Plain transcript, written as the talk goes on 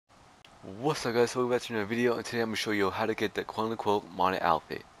What's up guys, welcome back to another video, and today I'm going to show you how to get the quote-unquote modded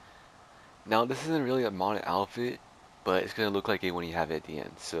outfit. Now this isn't really a modded outfit, but it's going to look like it when you have it at the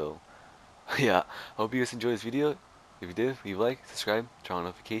end. So yeah, I hope you guys enjoy this video. If you did, leave a like, subscribe, turn on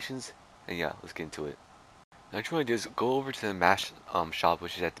notifications, and yeah, let's get into it. Now what you want to do is go over to the mask shop,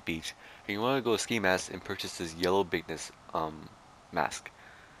 which is at the beach, and you want to go to ski mask and purchase this yellow bigness mask.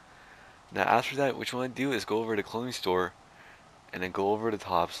 Now after that, what you want to do is go over to the clothing store and then go over to the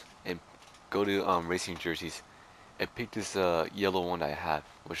tops and go to racing jerseys and pick this yellow one that I have,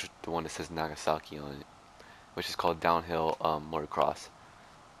 which is the one that says Nagasaki on it, which is called downhill motocross.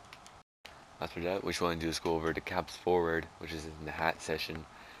 After that, what you want to do is go over to caps forward, which is in the hat section,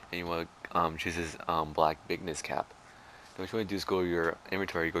 and you want to choose this black bigness cap. Then what you want to do is go to your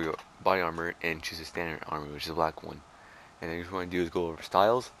inventory, go to your body armor, and choose a standard armor, which is the black one. And then what you want to do is go over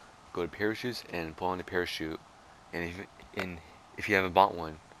styles, go to parachutes, and pull on the parachute. And if you haven't bought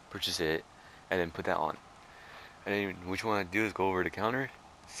one, purchase it, and then put that on. And then what you want to do is go over to counter,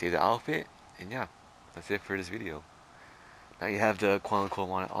 save the outfit, and yeah, that's it for this video. Now you have the quote-unquote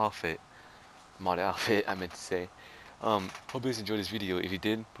modded outfit I meant to say. Hope you guys enjoyed this video. If you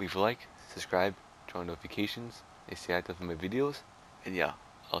did, leave a like, subscribe, turn on notifications, and stay active for my videos. And yeah,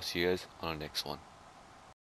 I'll see you guys on the next one.